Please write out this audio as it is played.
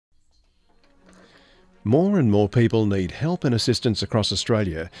More and more people need help and assistance across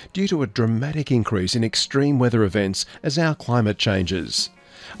Australia due to a dramatic increase in extreme weather events as our climate changes.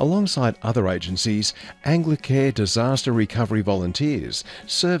 Alongside other agencies, Anglicare Disaster Recovery Volunteers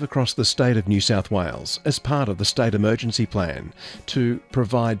serve across the state of New South Wales as part of the State Emergency Plan to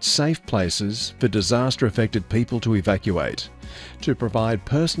provide safe places for disaster-affected people to evacuate, to provide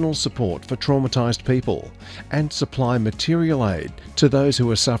personal support for traumatised people, and supply material aid to those who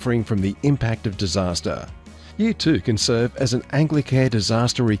are suffering from the impact of disaster. You too can serve as an Anglicare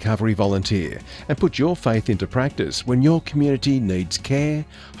Disaster Recovery Volunteer and put your faith into practice when your community needs care,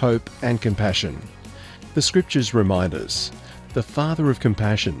 hope and compassion. The Scriptures remind us, the Father of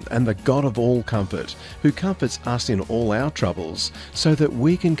compassion and the God of all comfort, who comforts us in all our troubles, so that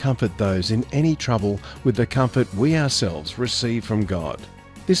we can comfort those in any trouble with the comfort we ourselves receive from God.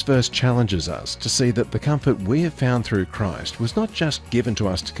 This verse challenges us to see that the comfort we have found through Christ was not just given to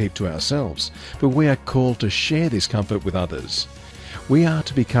us to keep to ourselves, but we are called to share this comfort with others. We are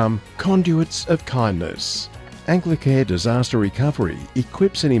to become conduits of kindness. Anglicare Disaster Recovery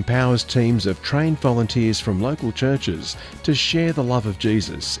equips and empowers teams of trained volunteers from local churches to share the love of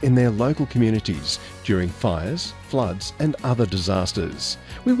Jesus in their local communities during fires, floods and other disasters.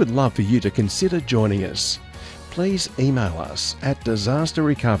 We would love for you to consider joining us. Please email us at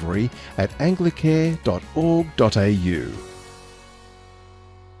disasterrecovery@anglicare.org.au.